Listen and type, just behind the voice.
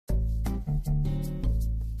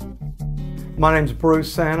My name's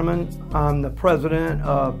Bruce Sanneman. I'm the president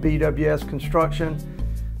of BWS Construction.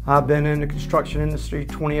 I've been in the construction industry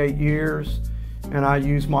 28 years, and I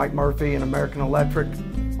use Mike Murphy and American Electric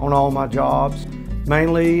on all my jobs,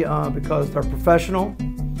 mainly because they're professional,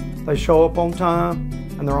 they show up on time,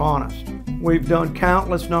 and they're honest. We've done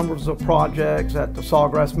countless numbers of projects at the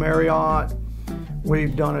Sawgrass Marriott.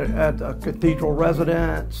 We've done it at the Cathedral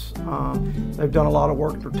Residence. They've done a lot of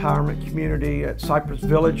work at the retirement community at Cypress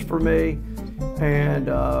Village for me. And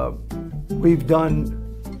we've done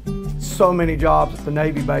so many jobs at the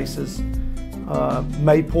Navy bases,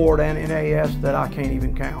 Mayport and NAS, that I can't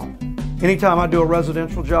even count. Anytime I do a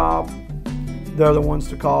residential job, they're the ones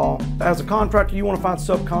to call. As a contractor, you want to find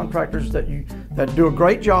subcontractors that do a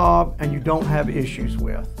great job and you don't have issues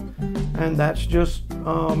with. And that's just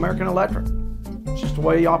American Electric. It's just the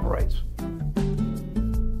way he operates.